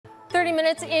30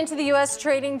 minutes into the U.S.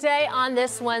 trading day on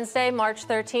this Wednesday, March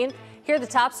 13th. Here are the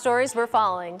top stories we're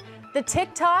following. The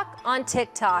TikTok on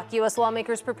TikTok. U.S.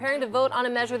 lawmakers preparing to vote on a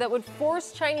measure that would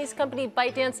force Chinese company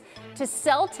ByteDance to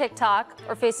sell TikTok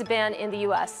or face a ban in the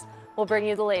U.S. We'll bring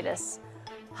you the latest.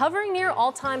 Hovering near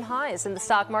all-time highs in the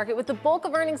stock market with the bulk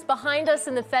of earnings behind us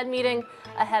and the Fed meeting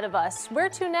ahead of us. Where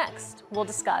to next? We'll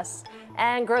discuss.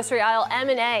 And grocery aisle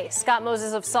M&A. Scott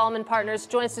Moses of Solomon Partners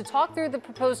joins to talk through the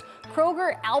proposed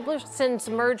Kroger-Albertsons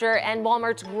merger and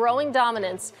Walmart's growing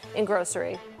dominance in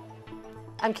grocery.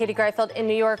 I'm Katie Greifeld in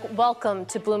New York. Welcome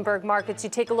to Bloomberg Markets. You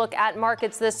take a look at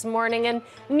markets this morning and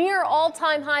near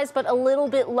all-time highs, but a little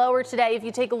bit lower today. If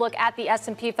you take a look at the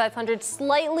S&P 500,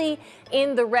 slightly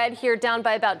in the red here, down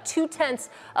by about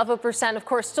 0.2%. Of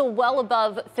course, still well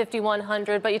above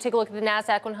 5,100. But you take a look at the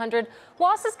Nasdaq 100,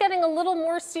 losses getting a little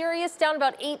more serious, down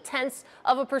about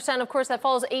 0.8%. Of course, that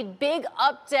follows a big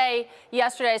up day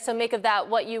yesterday. So make of that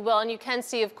what you will. And you can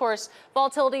see, of course,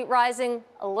 volatility rising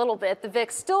a little bit. The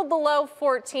VIX still below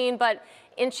 14, but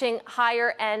inching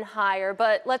higher and higher.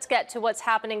 But let's get to what's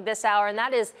happening this hour, and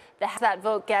that is that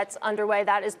vote gets underway.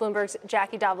 That is Bloomberg's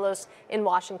Jackie Davalos in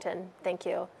Washington. Thank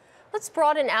you. Let's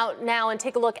broaden out now and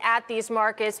take a look at these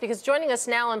markets, because joining us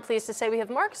now, I'm pleased to say, we have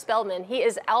Mark Spellman. He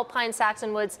is Alpine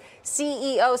Saxon Woods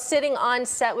CEO, sitting on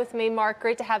set with me. Mark,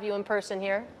 great to have you in person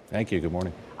here. Thank you. Good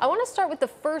morning. I want to start with the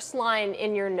first line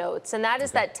in your notes, and that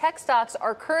is that tech stocks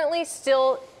are currently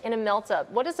still in a melt-up.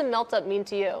 What does a melt-up mean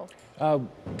to you?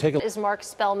 Is Mark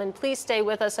Spellman. Please stay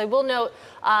with us. I will note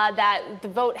that the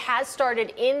vote has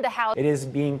started in the House. It is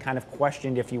being kind of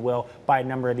questioned, if you will, by a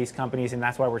number of these companies, and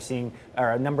that's why we're seeing,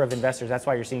 or a number of investors, that's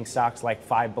why you're seeing stocks like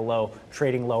Five Below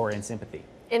trading lower in sympathy.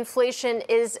 Inflation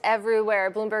is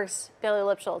everywhere. Bloomberg's Bailey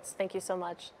Lipschultz, thank you so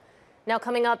much. Now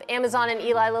coming up, Amazon and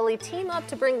Eli Lilly team up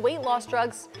to bring weight loss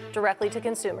drugs directly to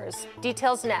consumers.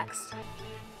 Details next.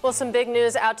 Well, some big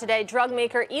news out today. Drug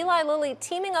maker Eli Lilly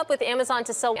teaming up with Amazon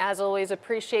to sell. As always,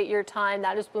 appreciate your time.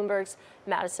 That is Bloomberg's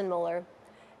Madison Mueller.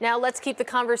 Now let's keep the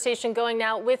conversation going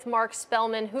now with Mark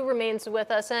Spellman, who remains with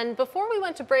us. And before we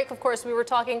went to break, of course, we were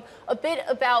talking a bit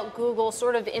about Google,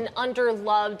 sort of an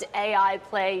underloved AI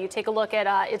play. You take a look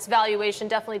at its valuation,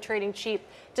 definitely trading cheap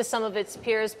to some of its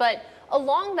peers. But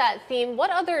along that theme, what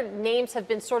other names have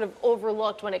been sort of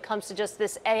overlooked when it comes to just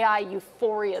this AI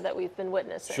euphoria that we've been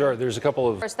witnessing? Sure, there's a couple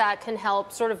of that can help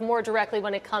sort of more directly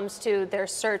when it comes to their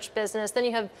search business. Then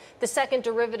you have the second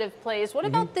derivative plays. What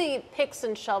about the picks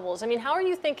and shovels? I mean, how are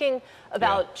you thinking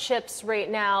about chips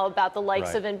right now, about the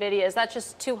likes of NVIDIA? Is that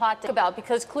just too hot to talk about?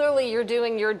 Because clearly you're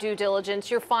doing your due diligence.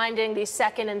 You're finding the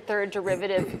second and third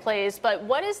derivative plays. But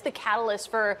what is the catalyst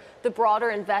for the broader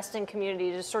investing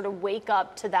community to sort of wake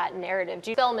up to that narrative?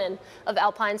 Spellman of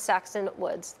Alpine Saxon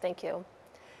Woods, thank you.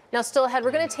 Now, still ahead,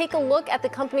 we're going to take a look at the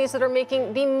companies that are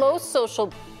making the most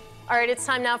social. All right, it's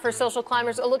time now for Social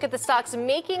Climbers. A look at the stocks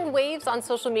making waves on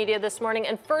social media this morning.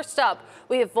 And first up,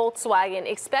 we have Volkswagen,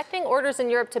 expecting orders in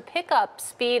Europe to pick up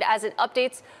speed as it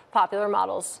updates popular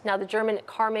models. Now, the German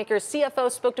car maker's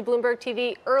CFO spoke to Bloomberg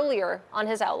TV earlier on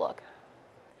his outlook.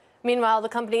 Meanwhile, the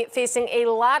company facing a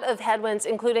lot of headwinds,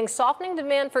 including softening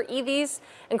demand for EVs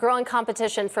and growing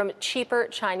competition from cheaper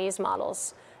Chinese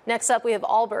models. Next up, we have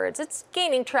Allbirds. It's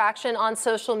gaining traction on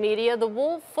social media. The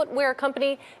wool footwear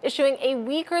company issuing a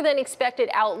weaker than expected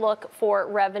outlook for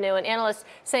revenue, and analysts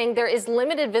saying there is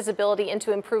limited visibility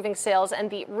into improving sales,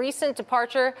 and the recent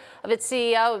departure of its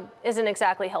CEO isn't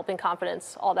exactly helping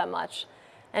confidence all that much.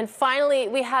 And finally,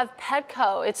 we have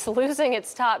Petco. It's losing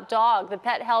its top dog. The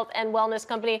pet health and wellness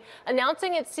company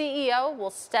announcing its CEO will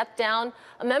step down.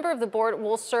 A member of the board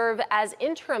will serve as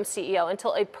interim CEO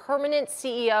until a permanent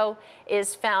CEO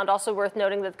is found. Also worth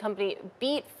noting that the company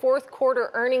beat fourth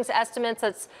quarter earnings estimates.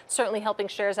 That's certainly helping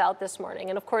shares out this morning.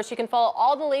 And of course, you can follow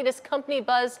all the latest company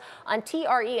buzz on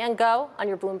TREN Go on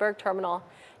your Bloomberg terminal.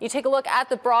 You take a look at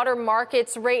the broader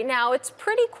markets right now. It's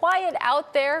pretty quiet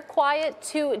out there, quiet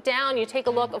to down. You take a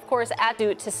look, of course, at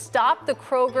to stop the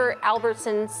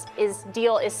Kroger-Albertsons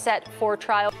deal is set for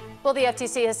trial. Well, the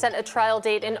FTC has set a trial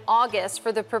date in August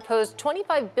for the proposed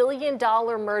 $25 billion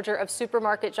merger of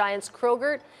supermarket giants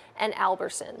Kroger and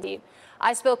Albertsons.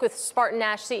 I spoke with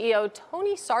SpartanNash CEO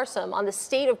Tony Sarsam on the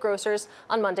state of grocers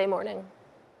on Monday morning.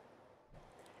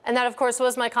 And that, of course,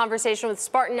 was my conversation with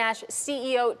SpartanNash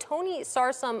CEO Tony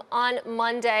Sarsam on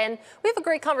Monday. And we have a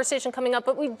great conversation coming up,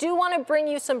 but we do want to bring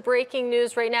you some breaking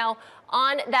news right now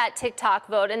on that TikTok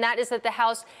vote, and that is that the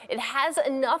House, it has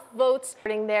enough votes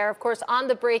there. Of course, on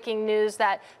the breaking news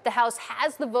that the House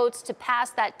has the votes to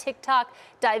pass that TikTok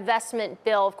divestment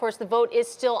bill. Of course, the vote is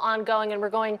still ongoing, and we're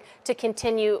going to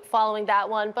continue following that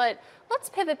one. But let's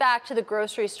pivot back to the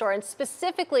grocery store, and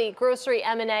specifically grocery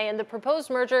M&A and the proposed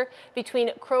merger between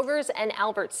Kroger's and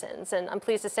Albertsons. And I'm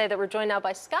pleased to say that we're joined now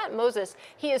by Scott Moses.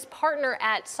 He is partner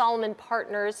at Solomon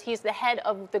Partners. He's the head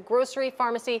of the Grocery,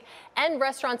 Pharmacy, and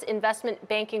Restaurants Investment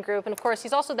Banking Group. And of course,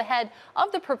 he's also the head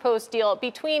of the proposed deal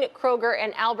between Kroger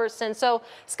and Albertsons. So,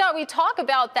 Scott, we talk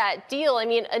about that deal. I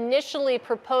mean, initially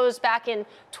proposed back in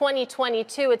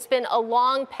 2022. It's been a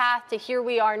long path to here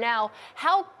we are now.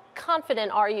 How confident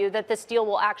are you that this deal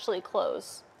will actually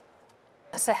close?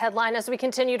 That's a headline as we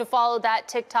continue to follow that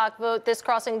TikTok vote. This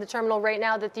crossing the terminal right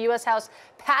now that the U.S. House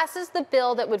passes the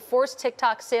bill that would force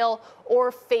TikTok sale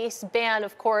or face ban,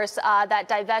 of course, that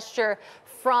divestiture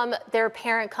from their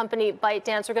parent company,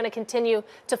 ByteDance. We're going to continue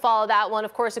to follow that one.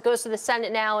 Of course, it goes to the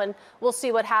Senate now, and we'll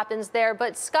see what happens there.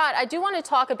 But, Scott, I do want to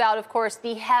talk about, of course,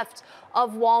 the heft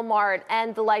of Walmart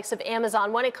and the likes of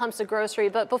Amazon when it comes to grocery.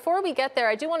 But before we get there,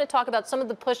 I do want to talk about some of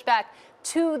the pushback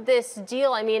to this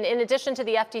deal. I mean, in addition to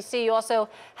the FTC, you also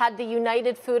had the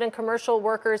United Food and Commercial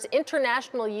Workers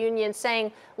International Union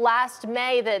saying last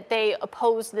May that they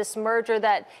oppose this merger,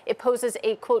 that it poses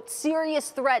a, quote, serious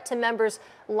threat to members'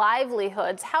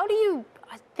 livelihoods. How do you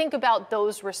think about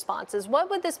those responses?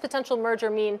 What would this potential merger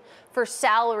mean for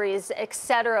salaries, et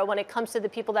cetera, when it comes to the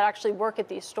people that actually work at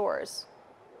these stores?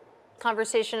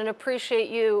 Conversation, and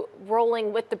appreciate you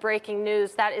rolling with the breaking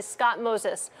news. That is Scott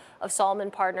Moses of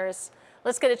Solomon Partners.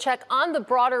 Let's get a check on the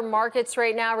broader markets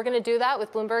right now. We're going to do that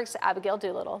with Bloomberg's Abigail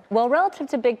Doolittle. Well, relative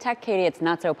to big tech, Katie, it's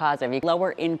not so positive.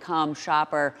 Lower income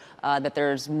shopper, that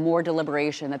there's more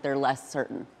deliberation, that they're less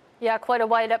certain. Yeah, quite a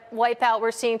wipeout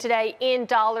we're seeing today in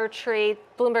Dollar Tree.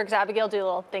 Bloomberg's Abigail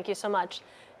Doolittle, thank you so much.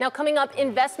 Now, coming up,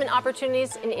 investment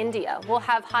opportunities in India. We'll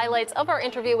have highlights of our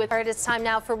interview with her. It's time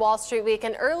now for Wall Street Week.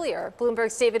 And earlier,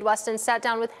 Bloomberg's David Weston sat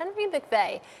down with Henry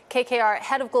McVeigh, KKR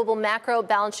head of global macro,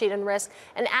 balance sheet, and risk,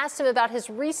 and asked him about his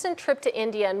recent trip to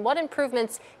India and what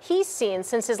improvements he's seen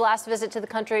since his last visit to the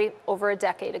country over a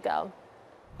decade ago.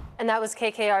 And that was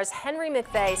KKR's Henry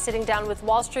McVeigh sitting down with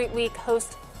Wall Street Week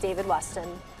host David Weston.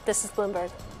 This is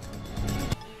Bloomberg.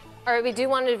 All right, we do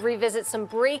want to revisit some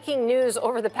breaking news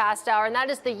over the past hour, and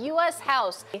that is the U.S.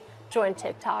 House joined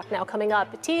TikTok. Now coming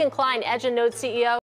up, T. Klein, Edge and Node CEO.